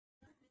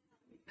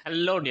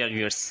Hello dear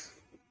viewers.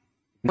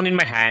 Phone in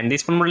my hand.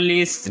 This phone model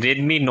is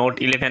Redmi Note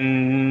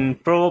 11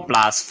 Pro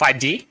Plus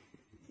 5G.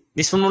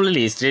 This phone model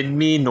is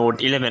Redmi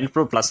Note 11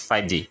 Pro Plus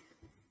 5G.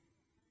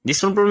 This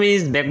phone problem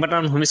is back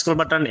button, home scroll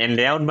button and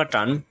layout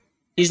button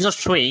is not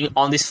showing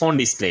on this phone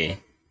display.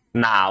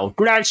 Now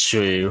today I'll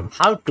show you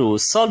how to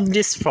solve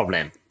this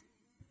problem.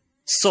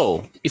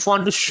 So if you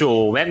want to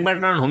show back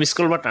button, home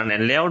scroll button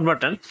and layout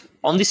button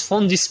on this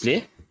phone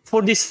display,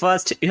 for this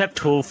first you have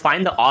to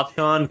find the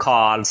option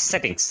called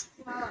settings.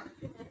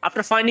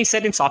 After finding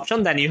settings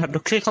option, then you have to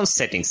click on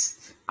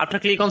settings. After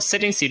click on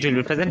settings, it will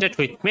be presented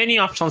with many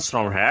options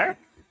from here.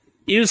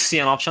 You see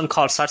an option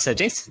called search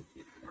settings.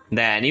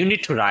 Then you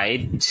need to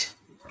write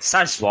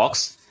search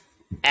box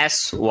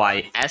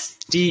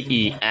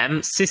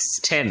SYSTEM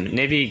system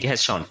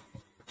navigation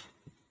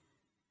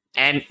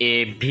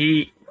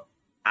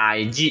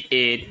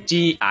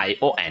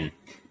NAVIGATION.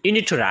 You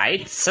need to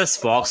write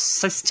search box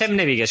system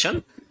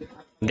navigation.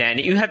 Then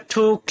you have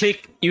to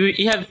click, you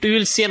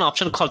will see an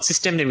option called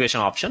system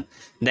navigation option.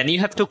 Then you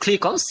have to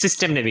click on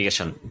system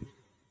navigation.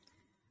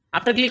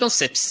 After click on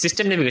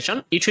system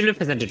navigation, it will be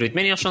presented with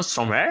many options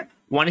from here.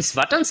 One is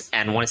buttons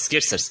and one is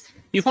gestures.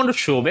 If you want to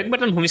show back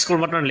button, home scroll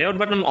button, layout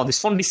button on this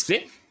phone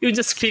display, you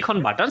just click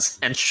on buttons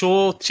and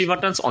show 3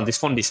 buttons on this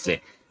phone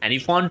display. And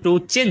if you want to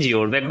change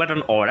your back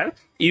button order,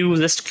 you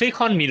just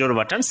click on mirror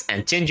buttons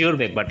and change your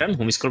back button,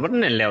 home scroll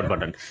button and layout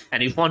button.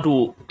 And if you want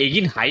to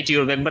again hide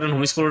your back button,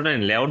 home scroll button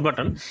and layout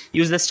button,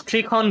 you just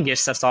click on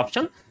gestures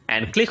option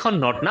and click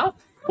on not now.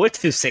 Wait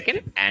few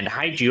seconds and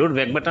hide your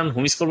back button,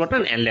 home scroll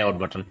button and layout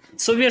button.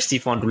 So viewers,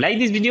 if you want to like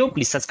this video,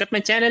 please subscribe my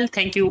channel.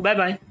 Thank you. Bye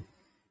bye.